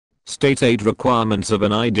State 8 requirements of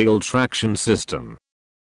an ideal traction system.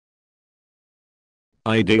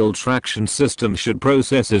 Ideal traction system should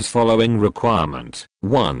process as following requirement.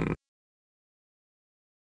 1.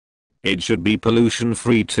 It should be pollution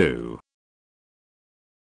free. 2.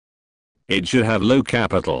 It should have low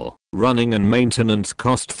capital, running and maintenance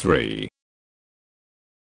cost. 3.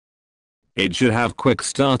 It should have quick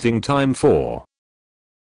starting time. 4.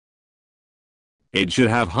 It should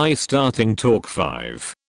have high starting torque.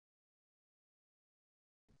 5.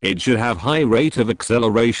 It should have high rate of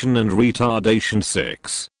acceleration and retardation.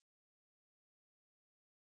 6.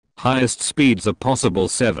 Highest speeds are possible.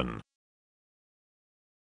 7.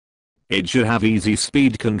 It should have easy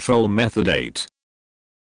speed control method. 8.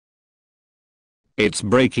 Its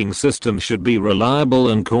braking system should be reliable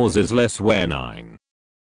and causes less wear. 9.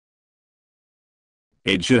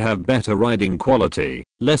 It should have better riding quality,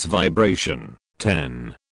 less vibration.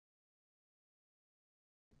 10.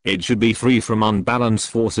 It should be free from unbalanced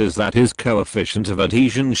forces, that is, coefficient of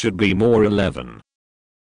adhesion should be more. 11.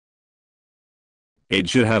 It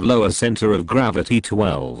should have lower center of gravity.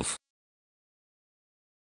 12.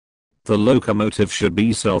 The locomotive should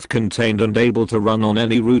be self-contained and able to run on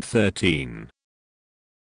any route. 13.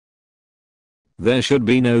 There should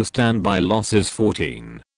be no standby losses.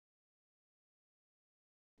 14.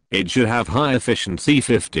 It should have high efficiency.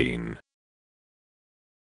 15.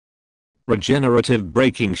 Regenerative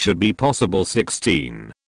braking should be possible.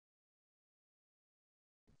 16.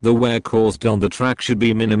 The wear caused on the track should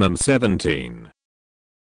be minimum. 17.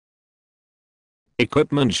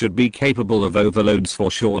 Equipment should be capable of overloads for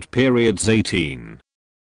short periods. 18.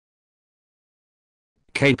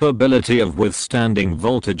 Capability of withstanding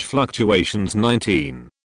voltage fluctuations. 19.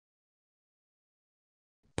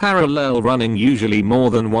 Parallel running, usually more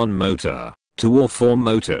than one motor, 2 or 4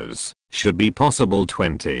 motors, should be possible.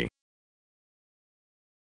 20.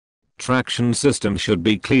 Traction system should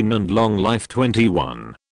be clean and long life.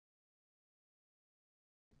 21.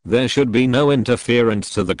 There should be no interference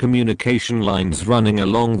to the communication lines running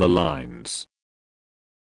along the lines.